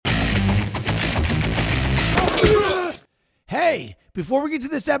Hey, before we get to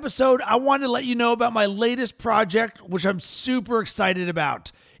this episode, I wanted to let you know about my latest project, which I'm super excited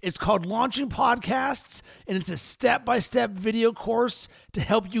about. It's called Launching Podcasts, and it's a step-by-step video course to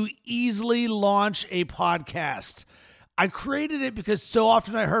help you easily launch a podcast. I created it because so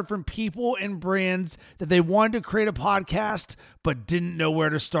often I heard from people and brands that they wanted to create a podcast but didn't know where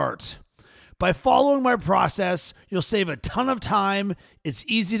to start. By following my process, you'll save a ton of time, it's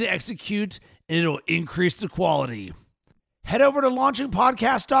easy to execute, and it'll increase the quality. Head over to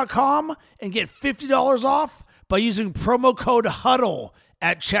launchingpodcast.com and get $50 off by using promo code HUDDLE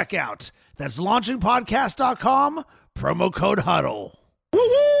at checkout. That's launchingpodcast.com, promo code HUDDLE.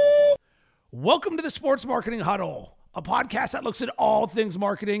 Welcome to the Sports Marketing Huddle, a podcast that looks at all things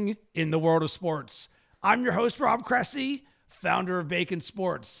marketing in the world of sports. I'm your host, Rob Cressy, founder of Bacon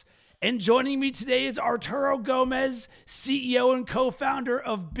Sports. And joining me today is Arturo Gomez, CEO and co-founder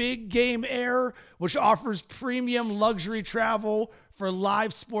of Big Game Air, which offers premium luxury travel for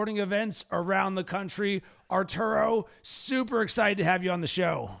live sporting events around the country. Arturo, super excited to have you on the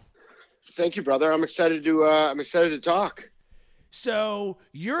show. Thank you, brother. I'm excited to talk. So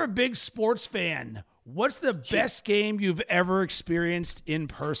you're a big sports fan. What's the best game you've ever experienced in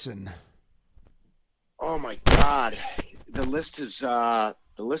person? Oh my God, the list is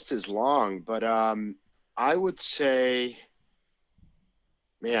long, but I would say,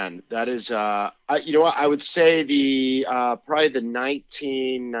 man, that is I would say the probably the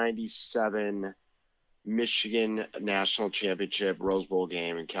 1997 Michigan National Championship Rose Bowl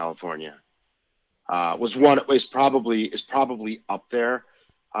game in California is probably up there.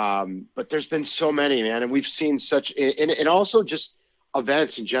 But there's been so many, man, and we've seen such, and also just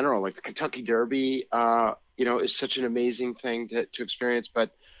events in general, like the Kentucky Derby, is such an amazing thing to experience.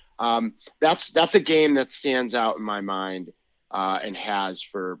 But that's a game that stands out in my mind and has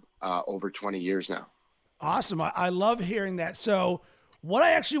for over 20 years now. Awesome. I love hearing that. So what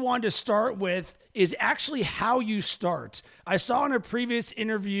I actually wanted to start with is actually how you start. I saw in a previous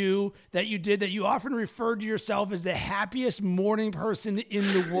interview that you did that you often referred to yourself as the happiest morning person in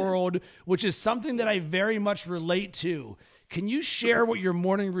the world, which is something that I very much relate to. Can you share what your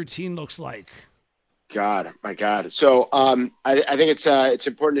morning routine looks like? My God. So I think it's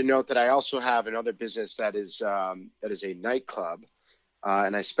important to note that I also have another business that is a nightclub,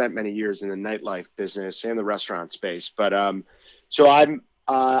 and I spent many years in the nightlife business and the restaurant space. But so I'm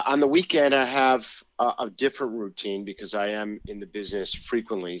on the weekend I have a different routine because I am in the business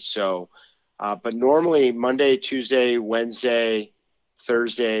frequently. So, but normally Monday, Tuesday, Wednesday,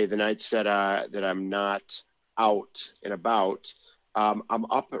 Thursday, the nights that I'm not out and about, I'm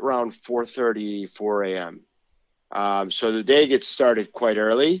up around 4:30, 4 a.m. So the day gets started quite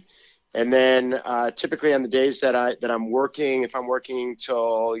early. And then typically on the days that I'm working, if I'm working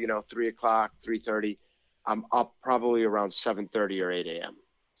till 3 o'clock, 3:30, I'm up probably around 7:30 or 8 a.m.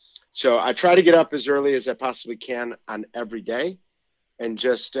 So I try to get up as early as I possibly can on every day, and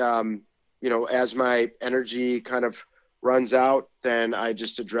just as my energy kind of runs out, then I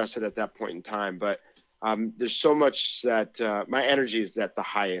just address it at that point in time. But there's so much that my energy is at the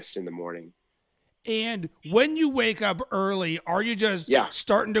highest in the morning. And when you wake up early, are you just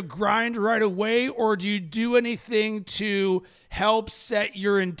starting to grind right away, or do you do anything to help set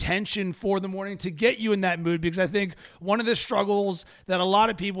your intention for the morning to get you in that mood? Because I think one of the struggles that a lot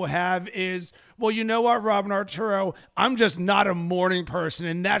of people have is, well, you know what, Rob and Arturo, I'm just not a morning person,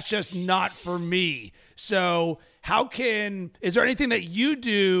 and that's just not for me. So is there anything that you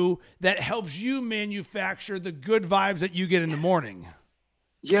do that helps you manufacture the good vibes that you get in the morning?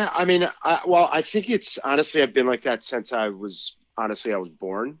 Yeah, I mean, I think it's honestly, I've been like that since I was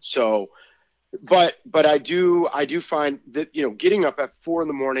born. So, but I do find that, getting up at 4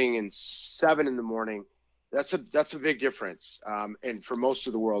 a.m. and 7 a.m, that's a big difference. And for most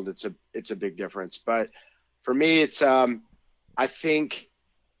of the world, it's a big difference. But for me, it's, I think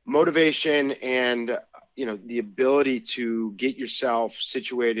motivation and, the ability to get yourself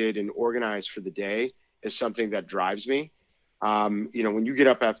situated and organized for the day is something that drives me. When you get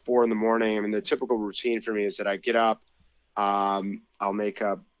up at 4 a.m, I mean, the typical routine for me is that I get up, I'll make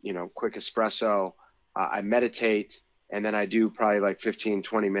a, quick espresso, I meditate, and then I do probably like 15,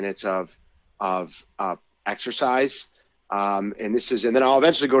 20 minutes of exercise. And then I'll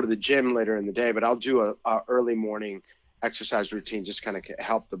eventually go to the gym later in the day, but I'll do a early morning exercise routine, just kind of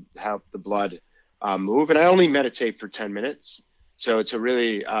help the blood move. And I only meditate for 10 minutes. So it's a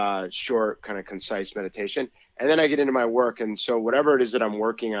really short, kind of concise meditation. And then I get into my work. And so whatever it is that I'm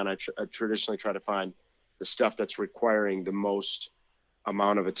working on, I traditionally try to find the stuff that's requiring the most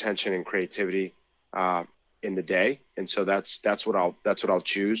amount of attention and creativity in the day. And so that's what I'll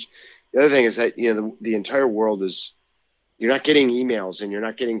choose. The other thing is that, the entire world is you're not getting emails and you're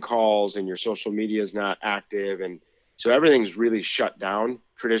not getting calls and your social media is not active. And so everything's really shut down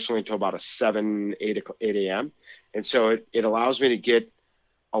traditionally until about 8 a.m. And so it allows me to get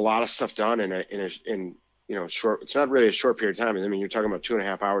a lot of stuff done in short, it's not really a short period of time. I mean, you're talking about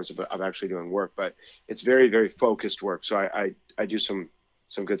 2.5 hours of actually doing work, but it's very, very focused work. So I do some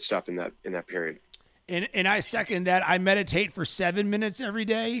good stuff in that period. And I second that. I meditate for 7 minutes every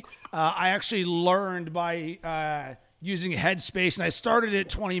day. I actually learned by using Headspace, and I started at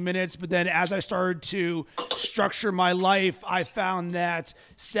 20 minutes, but then as I started to structure my life, I found that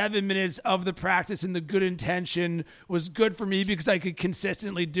 7 minutes of the practice and the good intention was good for me because I could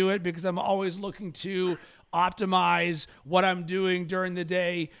consistently do it, because I'm always looking to optimize what I'm doing during the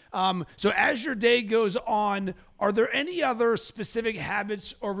day. So as your day goes on, are there any other specific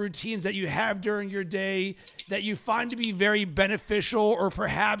habits or routines that you have during your day that you find to be very beneficial or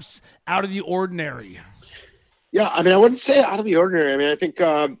perhaps out of the ordinary? Yeah, I mean, I wouldn't say out of the ordinary. I mean, I think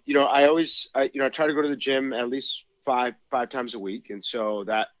I try to go to the gym at least five times a week, and so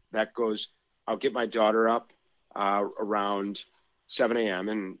that goes. I'll get my daughter up around 7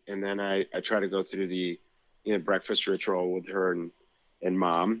 a.m. and then I try to go through the breakfast ritual with her and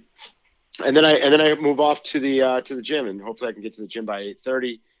mom, and then I move off to the gym, and hopefully I can get to the gym by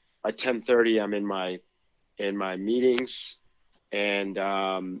 8:30. By 10:30, I'm in my meetings, and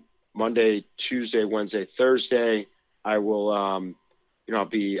Monday, Tuesday, Wednesday, Thursday, I will,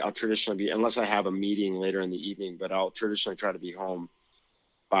 I'll traditionally be, unless I have a meeting later in the evening, but I'll traditionally try to be home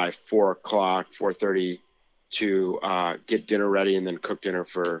by 4 o'clock, 4:30 to get dinner ready and then cook dinner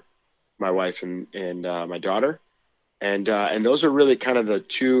for my wife and my daughter. And those are really kind of the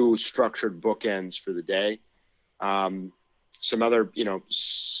two structured bookends for the day. Some other,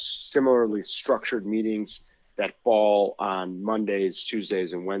 similarly structured meetings that fall on Mondays,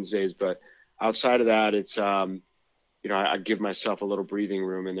 Tuesdays, and Wednesdays. But outside of that, it's, I give myself a little breathing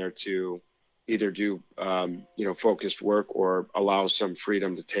room in there to either do, focused work or allow some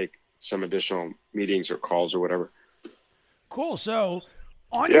freedom to take some additional meetings or calls or whatever. Cool. So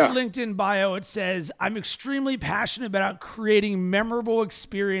on your LinkedIn bio, it says, I'm extremely passionate about creating memorable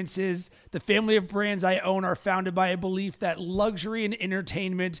experiences. The family of brands I own are founded by a belief that luxury and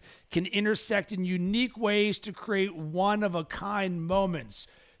entertainment can intersect in unique ways to create one-of-a-kind moments.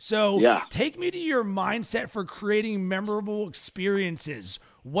 So take me to your mindset for creating memorable experiences.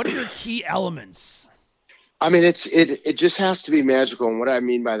 What are your key elements? I mean, it just has to be magical. And what I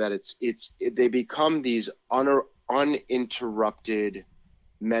mean by that, they become these uninterrupted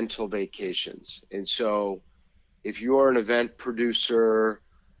mental vacations. And so if you're an event producer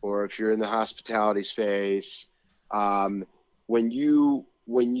or if you're in the hospitality space, when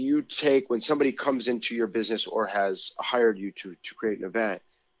somebody comes into your business or has hired you to create an event,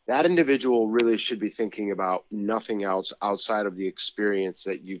 that individual really should be thinking about nothing else outside of the experience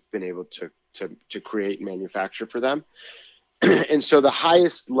that you've been able to create and manufacture for them. And so the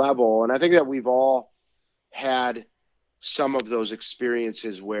highest level, and I think that we've all had some of those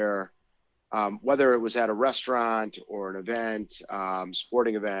experiences where whether it was at a restaurant or an event,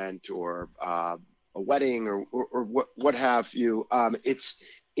 sporting event, or a wedding or what have you,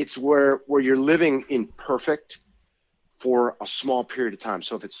 it's where you're living in perfect for a small period of time.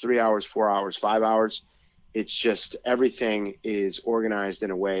 So if it's 3 hours, 4 hours, 5 hours, it's just everything is organized in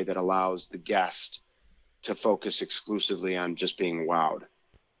a way that allows the guest to focus exclusively on just being wowed.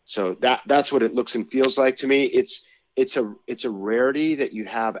 So that's what it looks and feels like to me. It's a rarity that you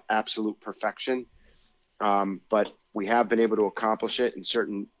have absolute perfection, but we have been able to accomplish it in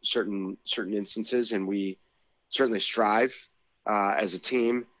certain instances, and we certainly strive as a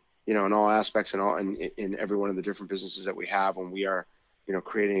team, in all aspects and in every one of the different businesses that we have when we are,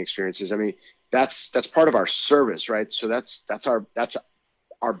 creating experiences. I mean, that's part of our service, right? So that's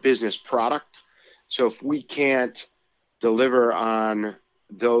our business product. So if we can't deliver on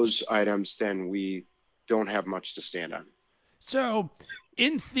those items, then we don't have much to stand on. So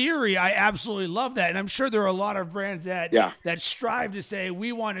in theory, I absolutely love that. And I'm sure there are a lot of brands that strive to say,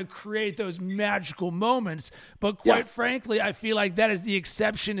 we want to create those magical moments. But quite frankly, I feel like that is the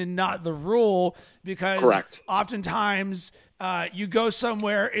exception and not the rule, because oftentimes you go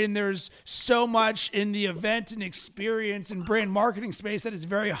somewhere and there's so much in the event and experience and brand marketing space that is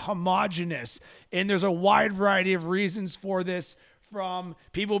very homogenous. And there's a wide variety of reasons for this, from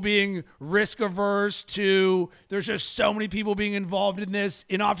people being risk averse to there's just so many people being involved in this,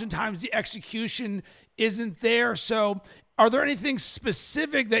 and oftentimes the execution isn't there. So are there anything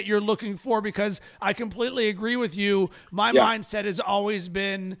specific that you're looking for? Because I completely agree with you. My mindset has always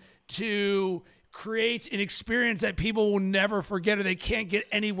been to create an experience that people will never forget or they can't get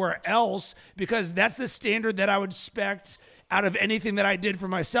anywhere else, because that's the standard that I would expect out of anything that I did for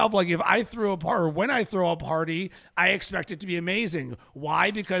myself. Like if I threw a party, or when I throw a party, I expect it to be amazing.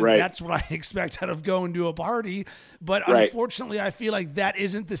 Why? Because that's what I expect out of going to a party. But unfortunately, I feel like that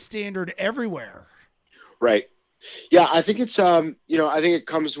isn't the standard everywhere. Right. Yeah, I think it's I think it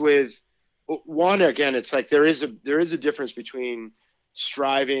comes with one. Again, it's like there is a difference between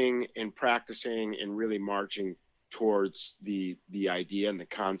striving and practicing and really marching towards the idea and the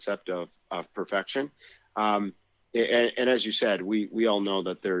concept of perfection. And as you said, we all know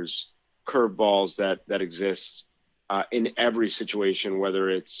that there's curveballs that exist in every situation, whether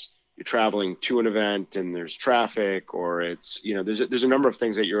it's you're traveling to an event and there's traffic, or it's, there's a number of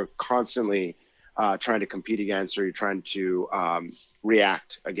things that you're constantly trying to compete against, or you're trying to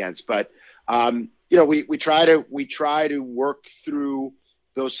react against. But we try to work through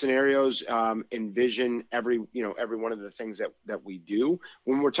those scenarios, envision every one of the things that we do.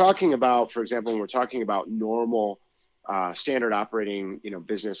 When we're talking about, for example, normal standard operating,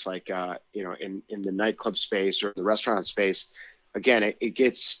 business, like, in the nightclub space or the restaurant space, again, it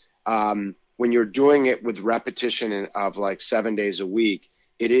gets, when you're doing it with repetition of like 7 days a week,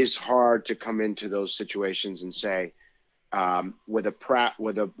 it is hard to come into those situations and say, with a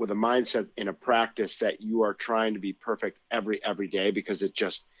mindset in a practice that you are trying to be perfect every day, because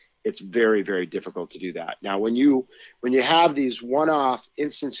it's very, very difficult to do that. Now, when you have these one-off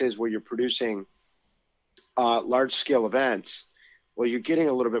instances where you're producing large scale events, well, you're getting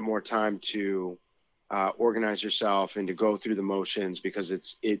a little bit more time to organize yourself and to go through the motions, because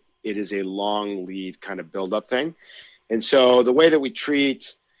it is a long lead kind of build up thing. And so the way that we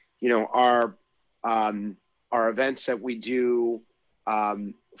treat, our events that we do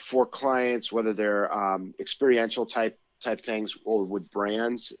for clients, whether they're experiential type things or with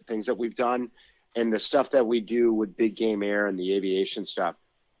brands, things that we've done, and the stuff that we do with Big Game Air and the aviation stuff,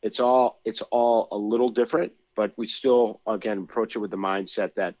 it's all a little different, but we still, again, approach it with the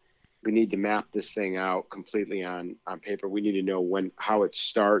mindset that we need to map this thing out completely on paper. We need to know how it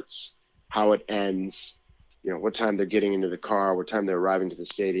starts, how it ends, what time they're getting into the car, what time they're arriving to the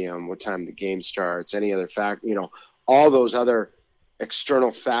stadium, what time the game starts, any other fact, all those other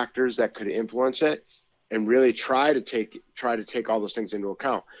external factors that could influence it, and really try to take all those things into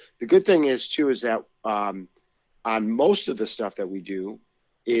account. The good thing is too, is that on most of the stuff that we do,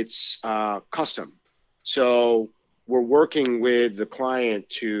 it's custom. So we're working with the client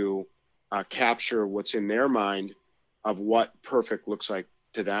to capture what's in their mind of what perfect looks like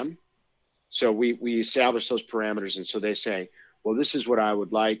to them. So we establish those parameters, and so they say, well, this is what I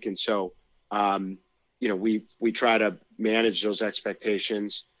would like. And so, we try to manage those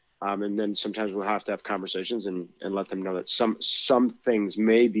expectations. And then sometimes we'll have to have conversations and let them know that some things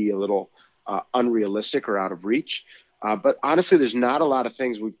may be a little unrealistic or out of reach. But honestly, there's not a lot of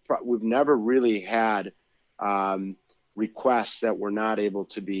things. We've never really had requests that were not able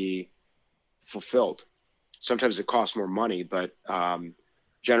to be fulfilled. Sometimes it costs more money, but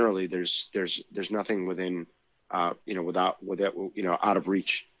generally there's nothing within out of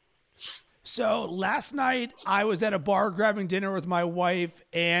reach. So last night I was at a bar grabbing dinner with my wife,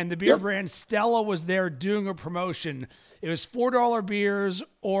 and the beer brand Stella was there doing a promotion. It was $4 beers,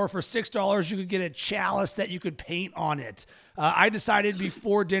 or for $6 you could get a chalice that you could paint on it. I decided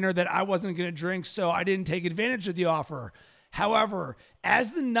before dinner that I wasn't going to drink, so I didn't take advantage of the offer. However,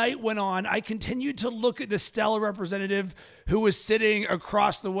 as the night went on, I continued to look at the Stella representative who was sitting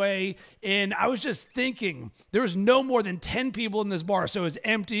across the way, and I was just thinking, there was no more than 10 people in this bar, so it was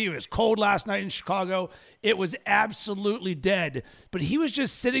empty. It was cold last night in Chicago. It was absolutely dead. But he was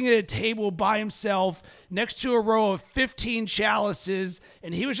just sitting at a table by himself next to a row of 15 chalices,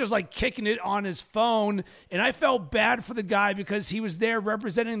 and he was just like kicking it on his phone. And I felt bad for the guy because he was there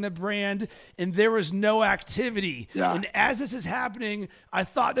representing the brand, and there was no activity. Yeah. And as this is happening, I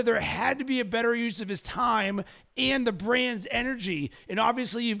thought that there had to be a better use of his time and the brand's energy. And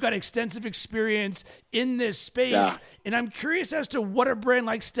obviously you've got extensive experience in this space. Yeah. And I'm curious as to what a brand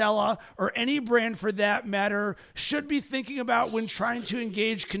like Stella, or any brand for that matter, should be thinking about when trying to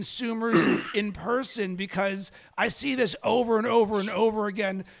engage consumers in person, because I see this over and over and over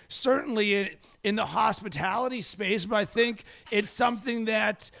again, certainly in the hospitality space, but I think it's something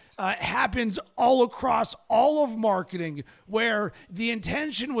that happens all across all of marketing, where the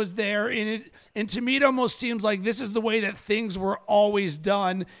intention was there, and to me it almost seems like this is the way that things were always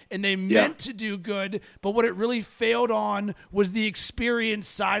done, and they meant to do good, but what it really failed on was the experience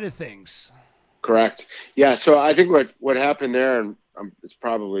side of things. Correct. Yeah. So I think what happened there, and it's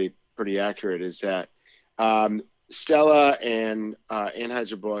probably pretty accurate, is that Stella and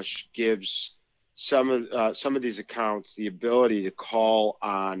Anheuser-Busch gives some of these accounts the ability to call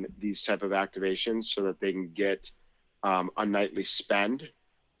on these type of activations so that they can get a nightly spend.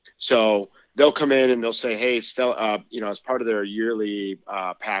 So they'll come in and they'll say, hey, Stella, as part of their yearly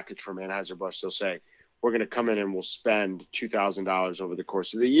package from Anheuser-Busch, they'll say, we're going to come in and we'll spend $2,000 over the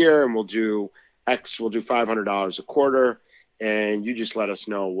course of the year, and we'll do $500 a quarter, and you just let us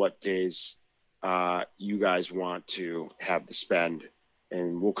know what days you guys want to have the spend,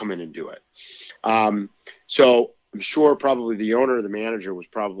 and we'll come in and do it. So I'm sure probably the owner or the manager was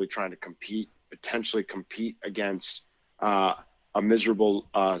probably trying to potentially compete against a miserable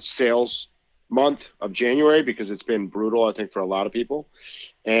sales month of January, because it's been brutal, I think, for a lot of people,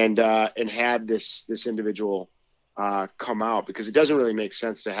 and had this individual come out, because it doesn't really make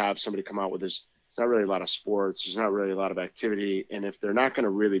sense to have somebody come out with this. It's not really a lot of sports. There's not really a lot of activity. And if they're not going to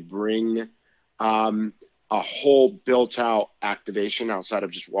really bring a whole built-out activation outside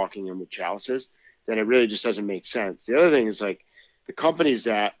of just walking in with chalices, then it really just doesn't make sense. The other thing is, like, the companies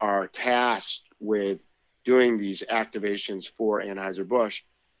that are tasked with doing these activations for Anheuser-Busch,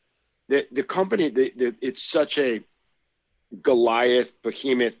 the company, it's such a Goliath,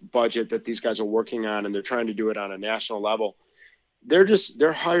 behemoth budget that these guys are working on, and they're trying to do it on a national level.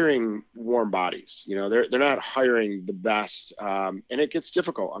 They're hiring warm bodies. They're not hiring the best, and it gets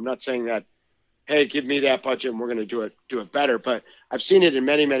difficult. I'm not saying that, hey, give me that budget and we're going to do it better. But I've seen it in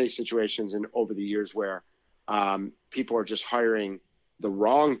many, many situations and over the years where people are just hiring the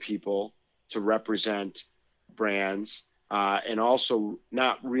wrong people to represent brands, and also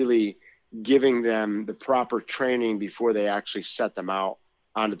not really giving them the proper training before they actually set them out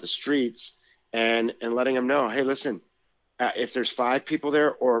onto the streets, and letting them know, hey, listen, if there's 5 people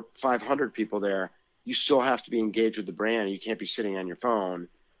there or 500 people there, you still have to be engaged with the brand. You can't be sitting on your phone.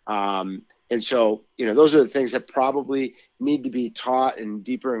 And so, those are the things that probably need to be taught and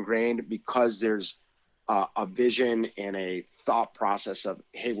deeper ingrained, because there's a vision and a thought process of,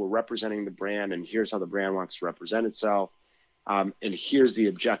 hey, we're representing the brand, and here's how the brand wants to represent itself. And here's the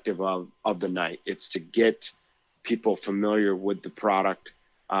objective of the night. It's to get people familiar with the product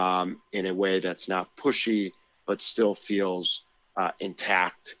in a way that's not pushy, but still feels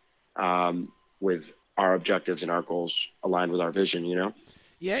intact, with our objectives and our goals aligned with our vision,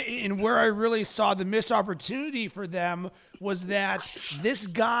 Yeah, and where I really saw the missed opportunity for them was that this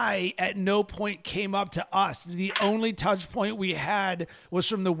guy at no point came up to us. The only touch point we had was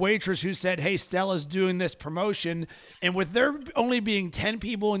from the waitress who said, hey, Stella's doing this promotion. And with there only being 10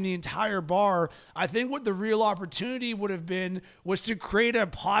 people in the entire bar, I think what the real opportunity would have been was to create a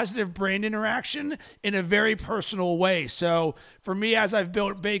positive brand interaction in a very personal way. So for me, as I've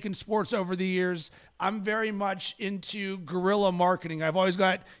built Bacon Sports over the years, I'm very much into guerrilla marketing. I've always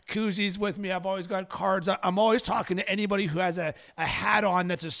got koozies with me. I've always got cards. I'm always talking to anybody who has a hat on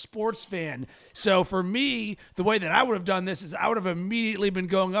that's a sports fan. So for me, the way that I would have done this is I would have immediately been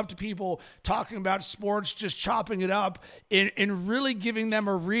going up to people, talking about sports, just chopping it up, and really giving them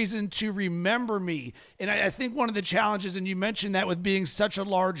a reason to remember me. And I think one of the challenges, and you mentioned that with being such a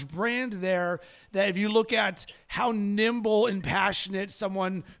large brand there, that if you look at how nimble and passionate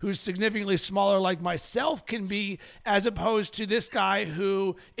someone who's significantly smaller like myself can be, as opposed to this guy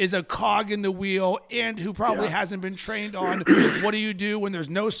who is a cog in the wheel and who probably hasn't been trained on what do you do when there's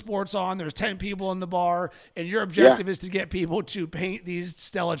no sports on, there's 10 people in the bar, and your objective is to get people to paint these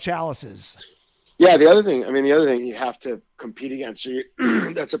Stella chalices. Yeah, the other thing you have to compete against, so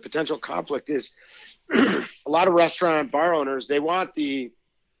that's a potential conflict, is a lot of restaurant bar owners, they want the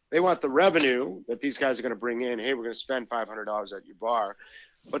revenue that these guys are going to bring in. Hey, we're going to spend $500 at your bar,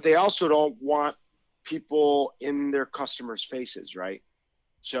 but they also don't want people in their customers' faces, right?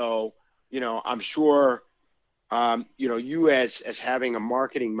 So, I'm sure, you as having a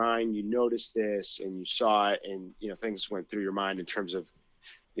marketing mind, you noticed this and you saw it, and things went through your mind in terms of,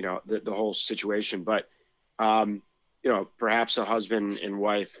 the whole situation. But, perhaps a husband and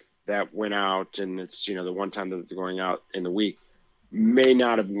wife that went out, and it's the one time that they're going out in the week, may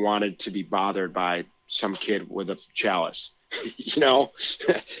not have wanted to be bothered by some kid with a chalice,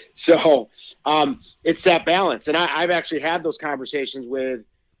 So it's that balance. And I've actually had those conversations with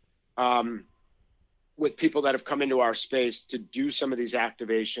people that have come into our space to do some of these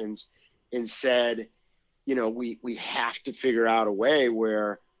activations, and said, we have to figure out a way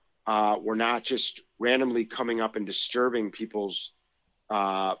where we're not just randomly coming up and disturbing people's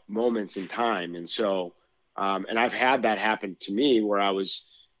moments in time. And so, and I've had that happen to me where I was,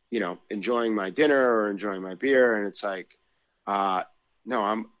 enjoying my dinner or enjoying my beer, and it's like,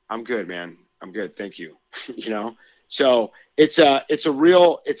 no, I'm good, man. I'm good. Thank you. So it is a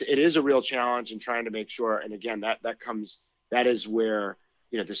real challenge in trying to make sure. And again, that is where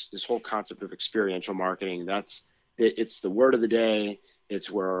this whole concept of experiential marketing. It's the word of the day. It's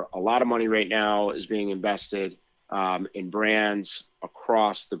where a lot of money right now is being invested, in brands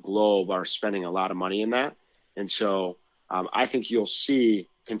across the globe are spending a lot of money in that. And so I think you'll see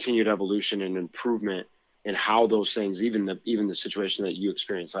continued evolution and improvement in how those things, even the situation that you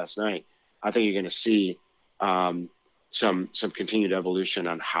experienced last night, I think you're going to see some continued evolution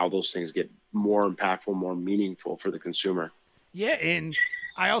on how those things get more impactful, more meaningful for the consumer. Yeah, and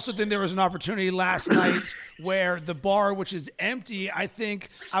I also think there was an opportunity last night where the bar, which is empty, I think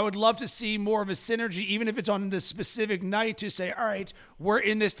I would love to see more of a synergy, even if it's on this specific night, to say, all right, we're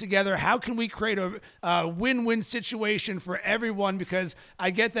in this together. How can we create a win-win situation for everyone? Because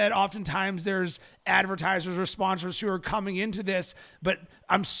I get that oftentimes there's advertisers or sponsors who are coming into this, but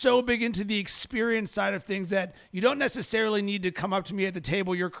I'm so big into the experience side of things that you don't necessarily need to come up to me at the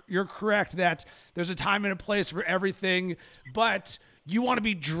table. You're correct that there's a time and a place for everything, but you want to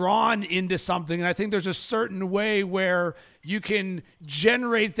be drawn into something. And I think there's a certain way where you can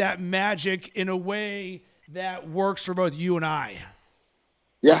generate that magic in a way that works for both you and I.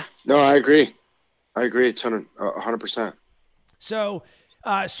 Yeah, no, I agree. I agree 100%. So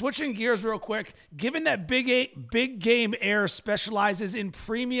switching gears real quick, given that Big Game Air specializes in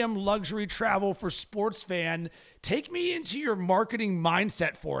premium luxury travel for sports fan, take me into your marketing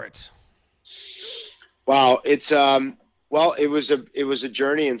mindset for it. Wow. Well, it was a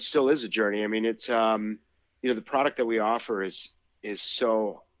journey and still is a journey. I mean, it's, the product that we offer is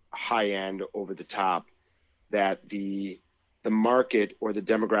so high end, over the top, that the market or the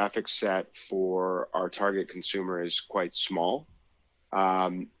demographic set for our target consumer is quite small.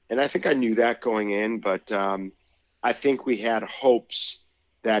 And I think I knew that going in, but I think we had hopes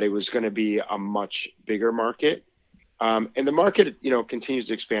that it was going to be a much bigger market. And the market, continues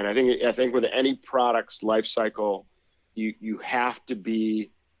to expand. I think with any product's life cycle, you have to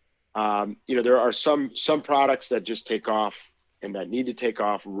be, there are some products that just take off and that need to take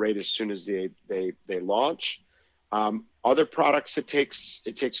off right as soon as they launch. Other products, it takes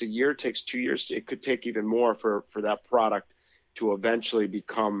a year, it takes 2 years. It could take even more for that product to eventually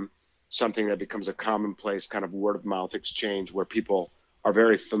become something that becomes a commonplace kind of word of mouth exchange where people are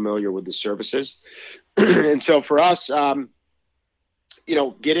very familiar with the services. And so for us,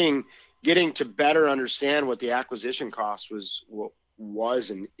 getting to better understand what the acquisition cost was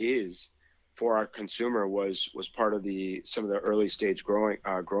and is for our consumer was part of some of the early stage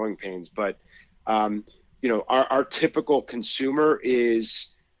growing pains. But our typical consumer is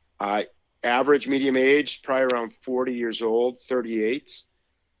average medium age, probably around 40 years old, 38,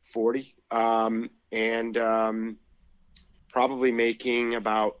 40, and probably making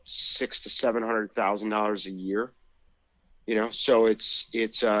about $600,000 to $700,000 a year. So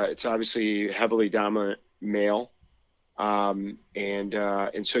it's obviously heavily dominant male, and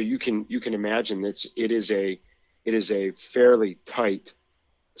so you can imagine it is a fairly tight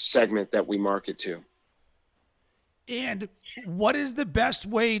segment that we market to. And what is the best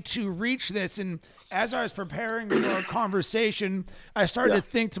way to reach this? And as I was preparing for our conversation, I started to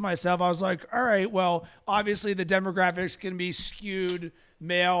think to myself, I was like, all right, well, obviously the demographics can be skewed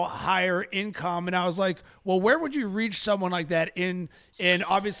male, higher income. And I was like, well, where would you reach someone like that? And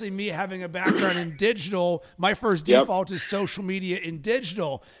obviously me having a background in digital, my first default is social media in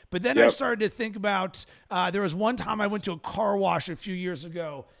digital. But then I started to think about, there was one time I went to a car wash a few years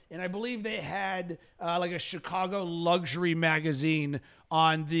ago, and I believe they had like a Chicago luxury magazine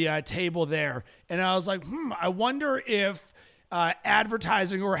on the table there. And I was like, I wonder if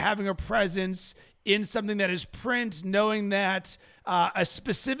advertising or having a presence in something that is print, knowing that a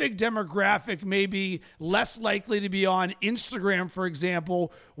specific demographic may be less likely to be on Instagram, for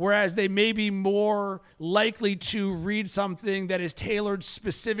example, whereas they may be more likely to read something that is tailored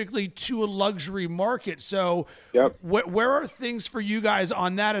specifically to a luxury market. So where are things for you guys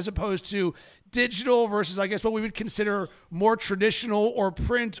on that, as opposed to digital versus, I guess, what we would consider more traditional or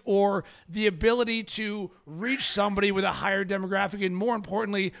print, or the ability to reach somebody with a higher demographic and, more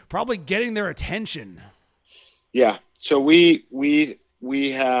importantly, probably getting their attention? Yeah. So we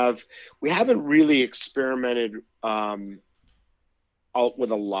haven't really experimented with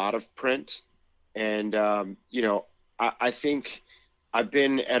a lot of print, and I think I've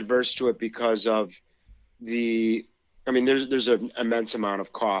been adverse to it because of there's an immense amount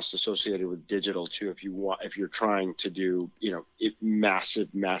of cost associated with digital too. If you're trying to do massive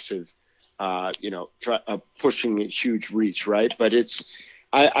pushing a huge reach, right? But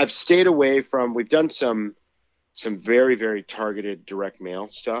I've stayed away from. We've done some very, very targeted direct mail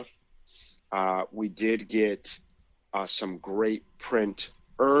stuff. We did get some great print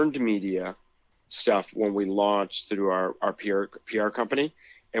earned media stuff when we launched through our PR company.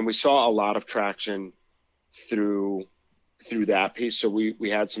 and we saw a lot of traction through that piece. So we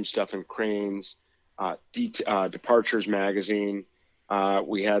had some stuff in Cranes, Departures magazine.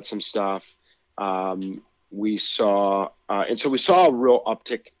 We had some stuff. We saw, and so we saw a real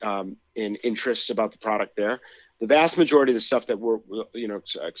uptick in interest about the product there. The vast majority of the stuff that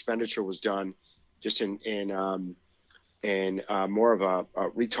expenditure was done just in more of a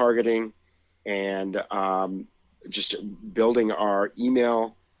retargeting and just building our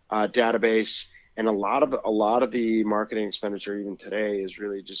email database. And a lot of the marketing expenditure even today is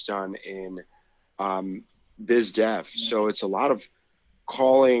really just done in biz dev. So it's a lot of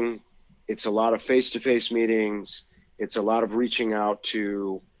calling, it's a lot of face-to-face meetings, it's a lot of reaching out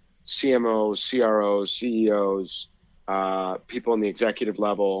to CMOs, CROs, CEOs, people in the executive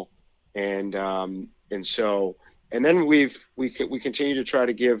level, and then we continue to try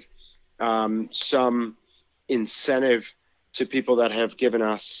to give some incentive to people that have given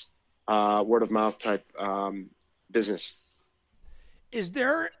us word of mouth type business. Is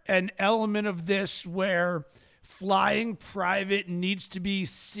there an element of this where flying private needs to be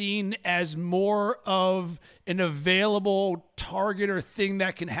seen as more of an available target or thing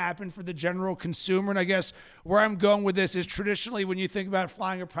that can happen for the general consumer? And I guess where I'm going with this is traditionally when you think about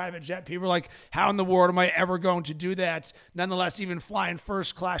flying a private jet, people are like, how in the world am I ever going to do that? Nonetheless, even flying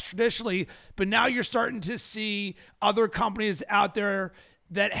first class traditionally. But now you're starting to see other companies out there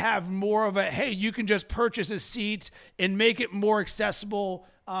that have more of a, hey, you can just purchase a seat and make it more accessible.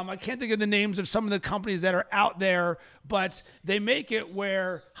 I can't think of the names of some of the companies that are out there, but they make it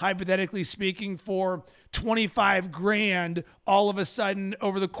where, hypothetically speaking, for 25 grand, all of a sudden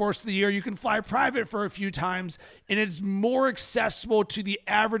over the course of the year, you can fly private for a few times, and it's more accessible to the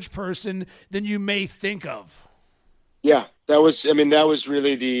average person than you may think of. Yeah, that was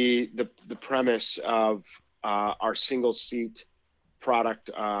really the premise of our single seat product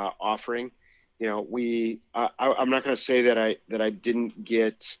offering. I'm not going to say that I didn't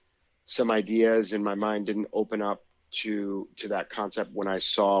get some ideas in my mind, didn't open up to that concept when I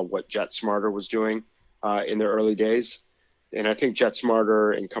saw what JetSmarter was doing in their early days. And I think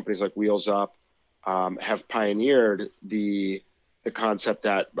JetSmarter and companies like Wheels Up have pioneered the concept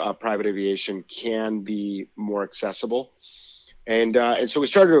that private aviation can be more accessible. And so we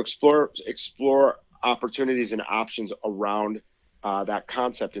started to explore opportunities and options around that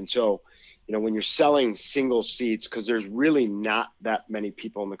concept. And so, when you're selling single seats, because there's really not that many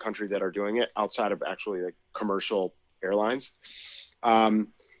people in the country that are doing it outside of actually the commercial airlines,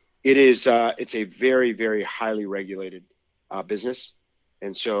 it's a very, very highly regulated business.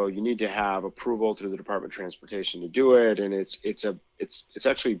 And so you need to have approval through the Department of Transportation to do it. And it's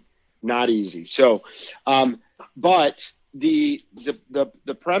actually not easy. So, but the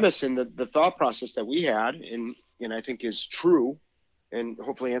premise and the thought process that we had, and I think is true, and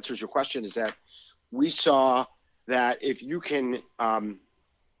hopefully answers your question, is that we saw that if you can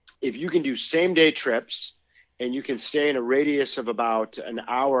do same day trips and you can stay in a radius of about an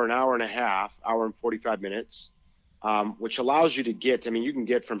hour and a half, hour and 45 minutes, which allows you to get, you can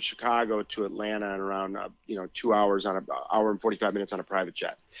get from Chicago to Atlanta in around 2 hours on an hour and 45 minutes on a private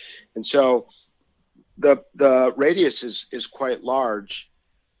jet. And so the radius is quite large.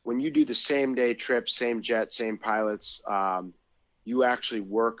 When you do the same day trip, same jet, same pilots, you actually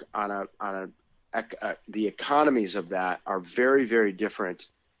work on the economies of that are very, very different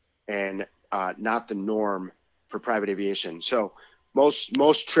and not the norm for private aviation. So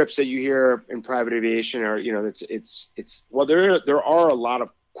most trips that you hear in private aviation are, there are a lot of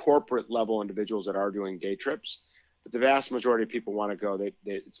corporate level individuals that are doing day trips, but the vast majority of people want to go,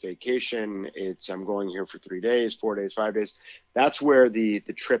 it's vacation, I'm going here for 3 days, 4 days, 5 days. That's where the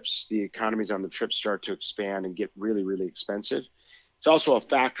trips, the economies on the trips start to expand and get really, really expensive. It's also a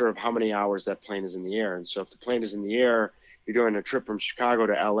factor of how many hours that plane is in the air. And so if the plane is in the air, you're doing a trip from Chicago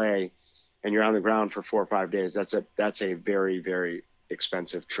to LA and you're on the ground for 4 or 5 days, that's a very, very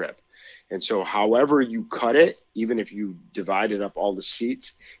expensive trip. And so however you cut it, even if you divided up all the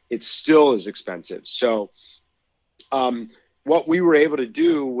seats, it still is expensive. So what we were able to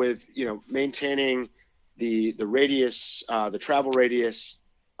do with, maintaining the radius, the travel radius,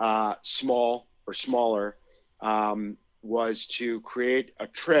 small or smaller, was to create a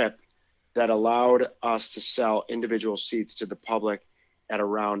trip that allowed us to sell individual seats to the public at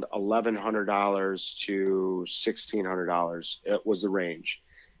around $1,100 to $1,600. It was the range.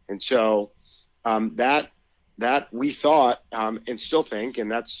 And so that we thought and still think,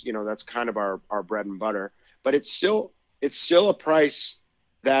 and that's kind of our bread and butter, but it's still a price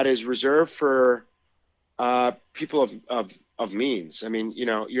that is reserved for people of means.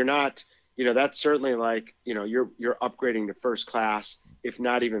 You're not, that's certainly like, you're upgrading to first class if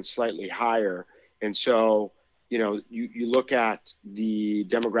not even slightly higher. And so, you look at the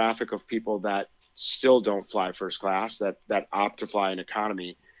demographic of people that still don't fly first class, that opt to fly in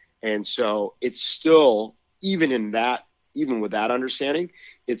economy. And so it's still, even with that understanding,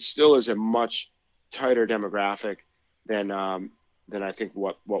 it still is a much tighter demographic than I think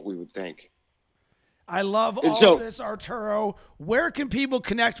what we would think. I love all of this, Arturo. Where can people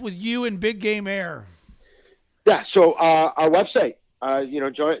connect with you and Big Game Air? Yeah, so our website,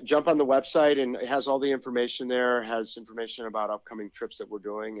 jump on the website, and it has all the information there. It has information about upcoming trips that we're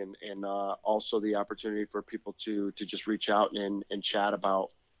doing, and also the opportunity for people to just reach out and chat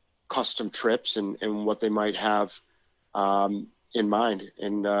about custom trips and what they might have in mind.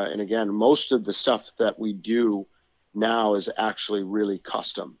 And again, most of the stuff that we do now is actually really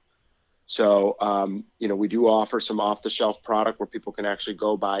custom. So, we do offer some off-the-shelf product where people can actually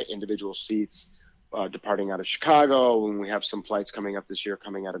go buy individual seats departing out of Chicago, and we have some flights coming up this year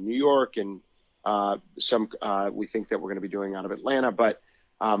coming out of New York, and some we think that we're going to be doing out of Atlanta. But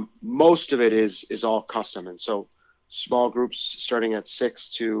most of it is all custom. And so small groups starting at 6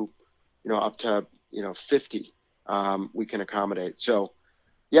 to, up to, 50, we can accommodate. So,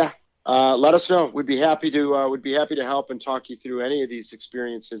 yeah. Let us know. We'd be happy to help and talk you through any of these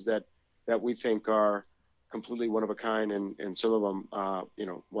experiences that we think are completely one of a kind, and some of them,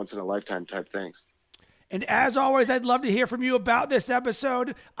 once in a lifetime type things. And as always, I'd love to hear from you about this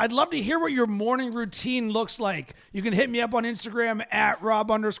episode. I'd love to hear what your morning routine looks like. You can hit me up on Instagram at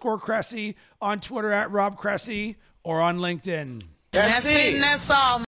Rob_Cressy, on Twitter at Rob Cressy, or on LinkedIn. That's it. That's all.